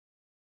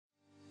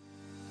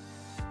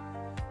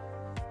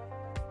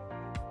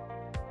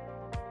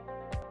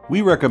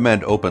We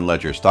recommend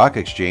Openledger Stock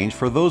Exchange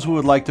for those who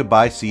would like to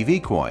buy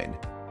CVcoin.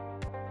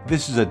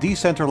 This is a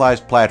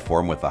decentralized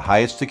platform with the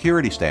highest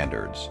security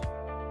standards.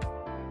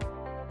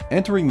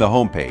 Entering the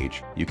home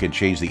page, you can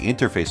change the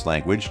interface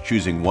language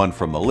choosing one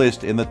from the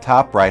list in the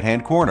top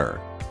right-hand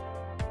corner.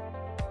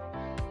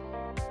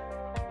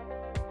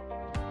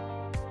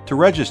 To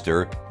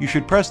register, you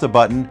should press the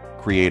button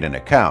Create an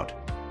Account.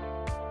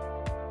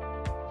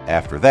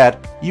 After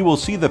that, you will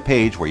see the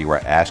page where you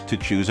are asked to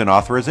choose an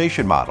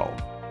authorization model.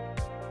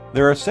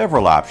 There are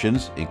several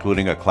options,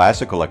 including a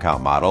classical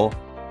account model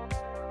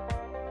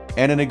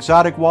and an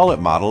exotic wallet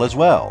model as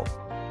well.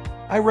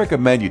 I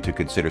recommend you to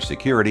consider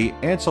security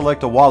and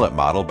select a wallet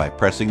model by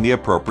pressing the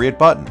appropriate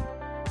button.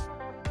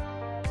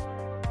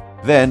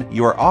 Then,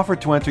 you are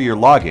offered to enter your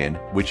login,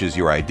 which is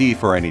your ID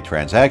for any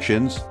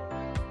transactions,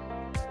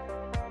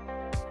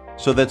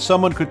 so that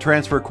someone could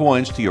transfer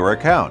coins to your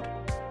account.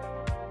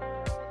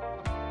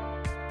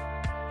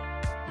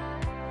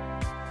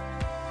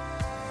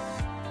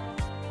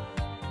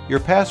 Your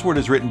password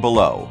is written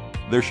below.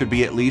 There should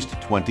be at least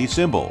 20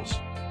 symbols.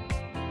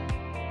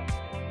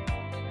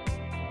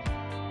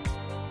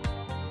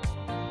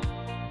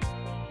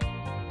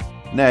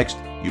 Next,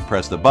 you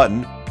press the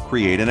button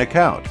Create an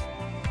Account.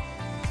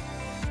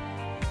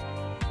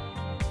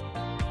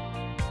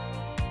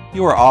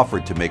 You are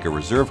offered to make a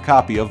reserved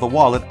copy of the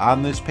wallet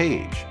on this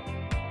page.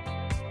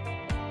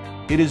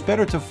 It is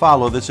better to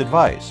follow this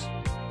advice.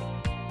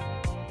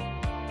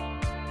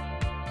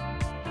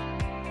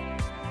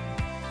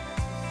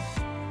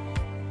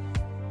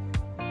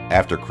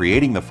 After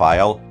creating the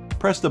file,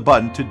 press the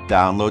button to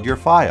download your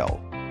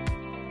file.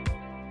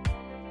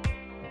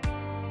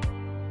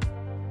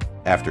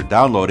 After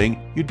downloading,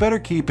 you'd better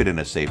keep it in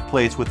a safe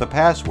place with a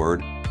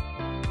password.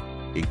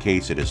 In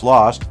case it is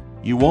lost,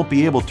 you won't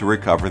be able to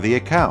recover the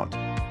account.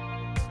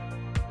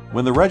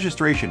 When the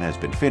registration has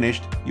been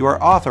finished, you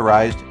are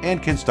authorized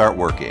and can start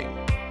working.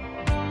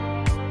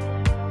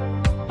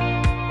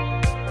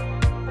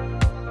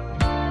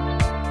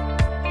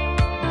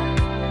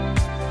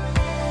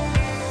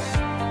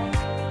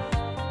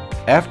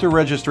 After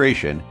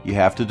registration, you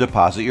have to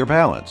deposit your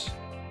balance.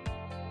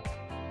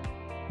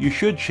 You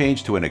should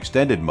change to an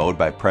extended mode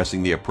by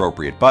pressing the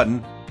appropriate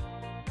button,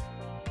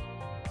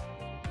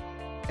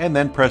 and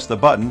then press the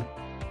button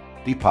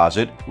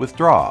Deposit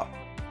Withdraw.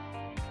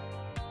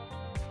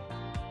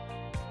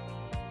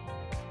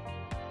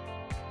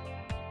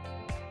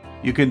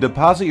 You can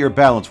deposit your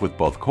balance with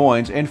both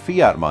coins and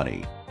fiat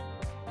money.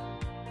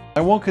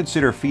 I won't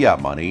consider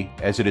fiat money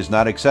as it is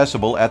not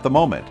accessible at the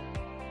moment.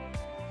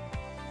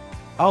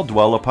 I'll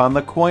dwell upon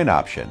the coin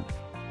option.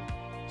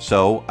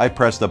 So I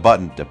press the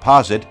button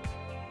Deposit,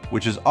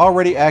 which is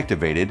already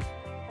activated,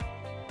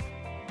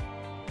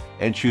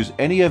 and choose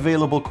any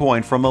available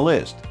coin from the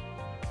list.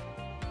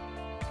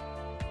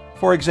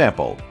 For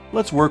example,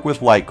 let's work with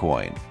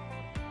Litecoin.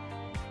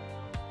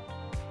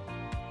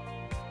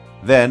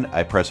 Then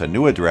I press a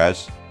new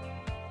address,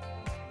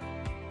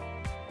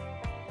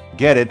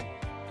 get it,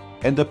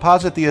 and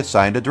deposit the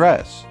assigned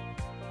address.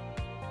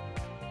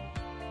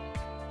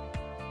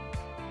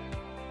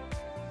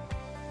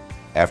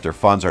 After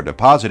funds are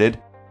deposited,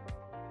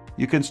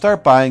 you can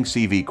start buying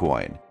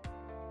CVcoin.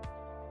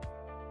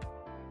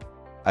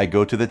 I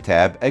go to the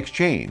tab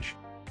Exchange.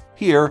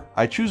 Here,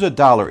 I choose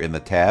 $1 in the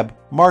tab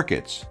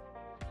Markets.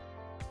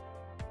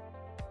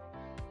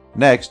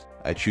 Next,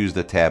 I choose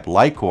the tab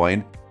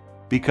Litecoin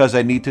because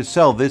I need to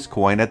sell this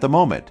coin at the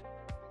moment.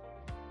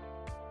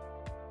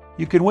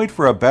 You can wait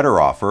for a better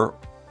offer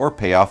or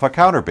pay off a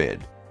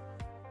counterbid.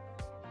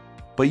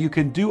 But you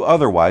can do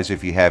otherwise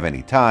if you have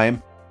any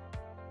time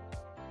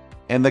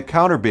and the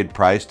counterbid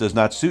price does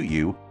not suit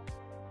you,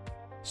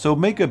 so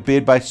make a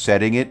bid by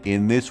setting it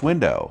in this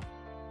window.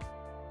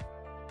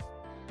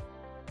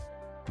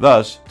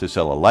 Thus, to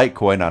sell a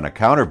Litecoin on a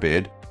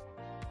counterbid,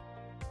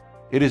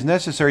 it is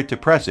necessary to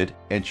press it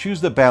and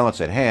choose the balance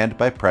at hand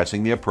by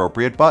pressing the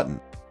appropriate button.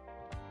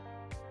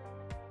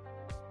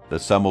 The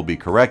sum will be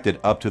corrected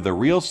up to the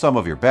real sum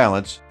of your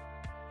balance,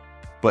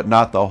 but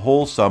not the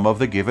whole sum of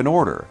the given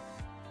order.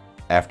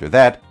 After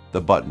that, the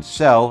button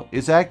Sell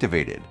is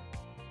activated.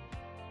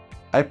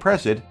 I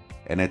press it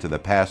and enter the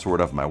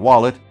password of my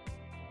wallet,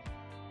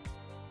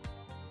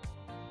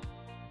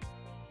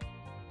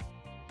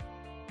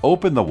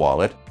 open the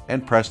wallet,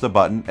 and press the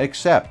button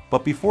Accept.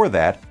 But before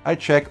that, I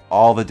check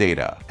all the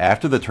data.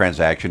 After the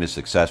transaction is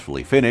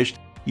successfully finished,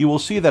 you will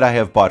see that I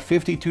have bought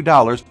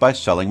 $52 by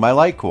selling my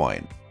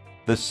Litecoin.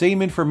 The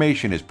same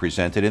information is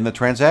presented in the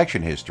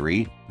transaction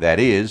history, that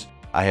is,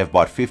 I have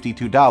bought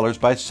 $52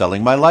 by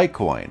selling my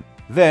Litecoin.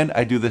 Then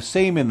I do the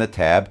same in the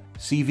tab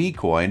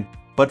CVcoin,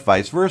 but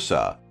vice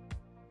versa.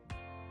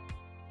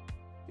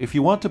 If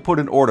you want to put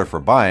an order for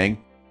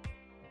buying,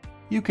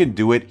 you can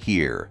do it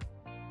here.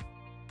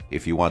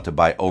 If you want to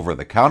buy over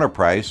the counter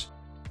price,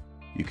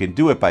 you can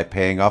do it by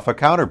paying off a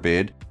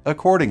counterbid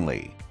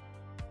accordingly.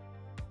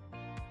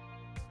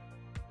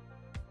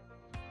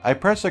 I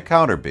press a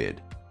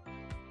counterbid.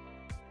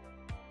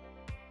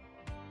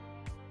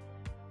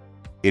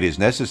 It is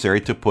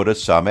necessary to put a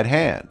sum at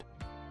hand.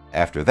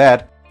 After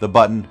that, the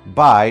button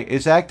Buy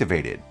is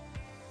activated.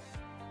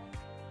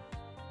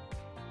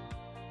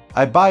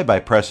 I buy by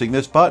pressing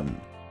this button.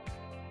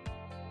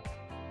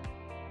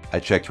 I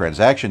check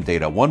transaction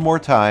data one more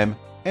time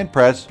and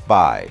press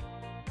Buy.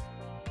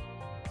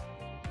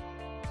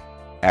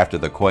 After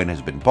the coin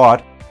has been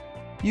bought,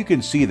 you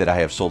can see that I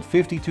have sold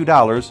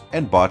 $52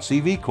 and bought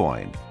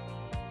CVcoin.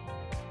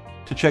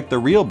 To check the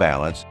real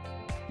balance,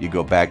 you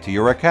go back to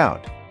your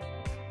account.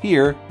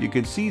 Here, you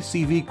can see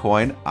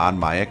CVcoin on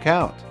my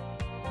account.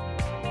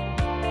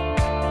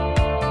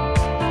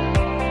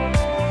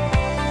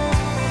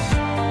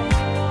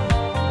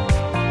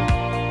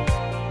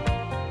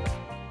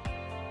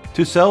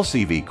 To sell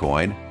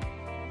CVcoin,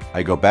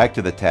 I go back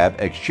to the tab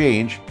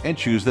Exchange and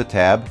choose the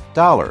tab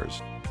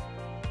Dollars.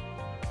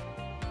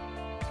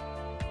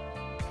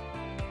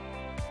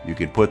 You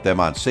can put them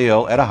on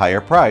sale at a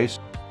higher price,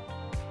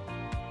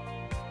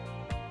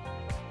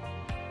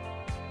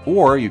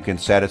 or you can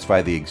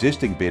satisfy the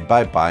existing bid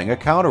by buying a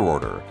counter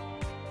order.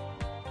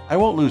 I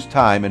won't lose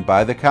time and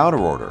buy the counter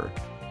order.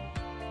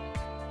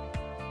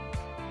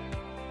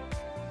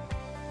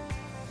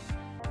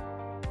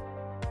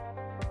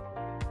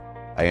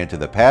 I enter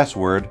the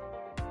password,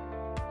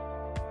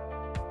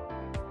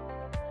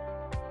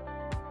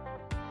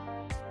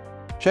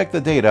 check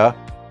the data,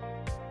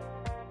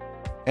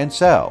 and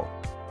sell.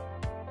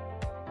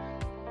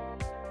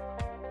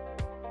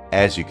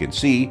 As you can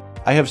see,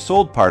 I have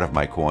sold part of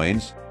my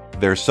coins.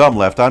 There's some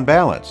left on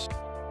balance.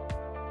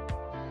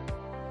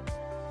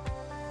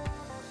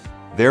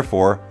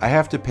 Therefore, I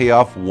have to pay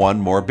off one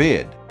more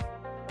bid.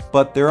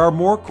 But there are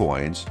more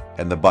coins,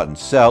 and the button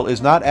Sell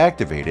is not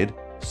activated,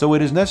 so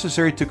it is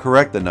necessary to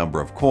correct the number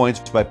of coins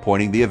by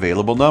pointing the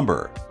available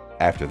number.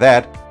 After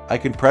that, I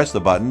can press the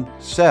button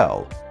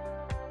Sell.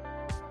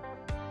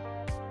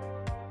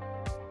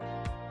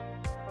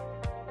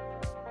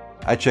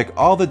 I check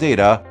all the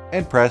data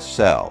and press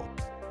Sell.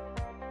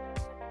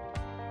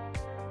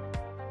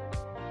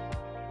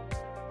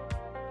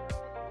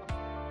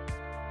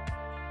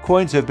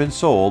 Coins have been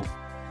sold.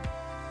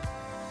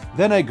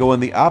 Then I go in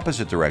the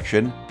opposite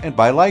direction and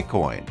buy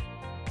Litecoin.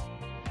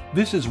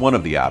 This is one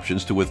of the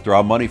options to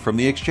withdraw money from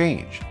the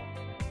exchange.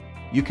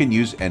 You can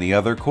use any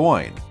other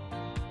coin.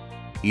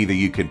 Either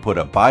you can put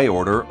a buy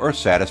order or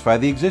satisfy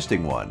the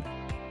existing one.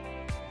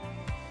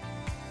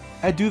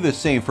 I do the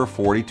same for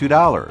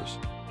 $42.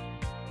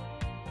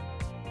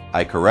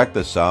 I correct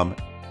the sum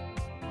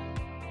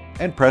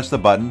and press the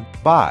button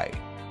Buy.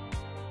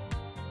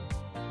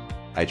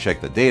 I check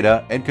the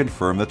data and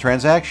confirm the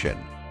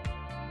transaction.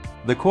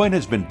 The coin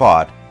has been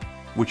bought,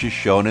 which is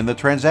shown in the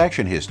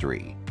transaction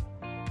history.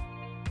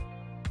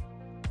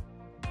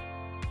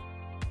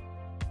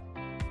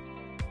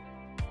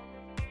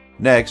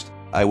 Next,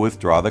 I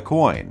withdraw the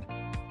coin.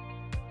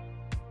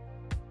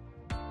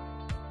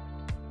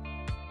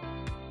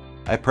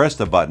 I press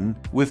the button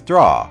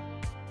Withdraw.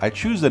 I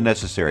choose the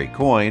necessary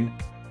coin,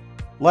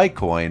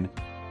 Litecoin,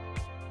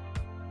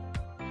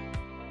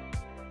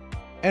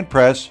 and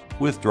press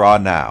Withdraw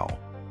Now.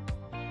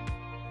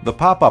 The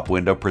pop-up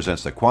window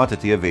presents the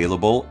quantity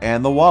available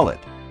and the wallet.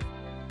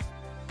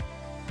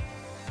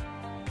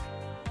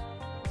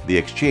 The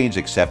exchange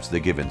accepts the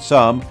given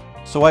sum,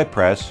 so I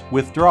press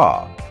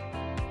Withdraw.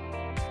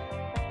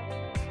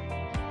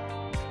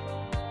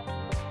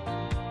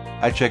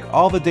 I check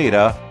all the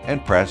data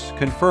and press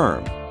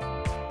Confirm.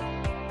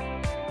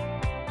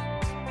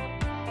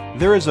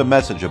 There is a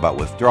message about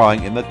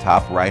withdrawing in the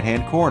top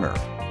right-hand corner.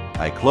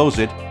 I close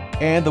it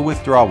and the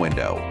withdraw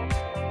window.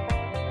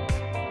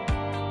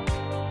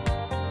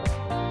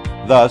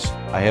 Thus,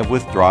 I have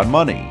withdrawn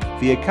money.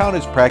 The account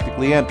is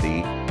practically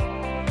empty,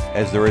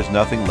 as there is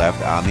nothing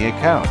left on the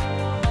account.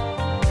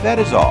 That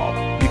is all.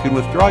 You can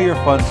withdraw your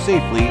funds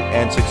safely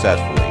and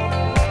successfully.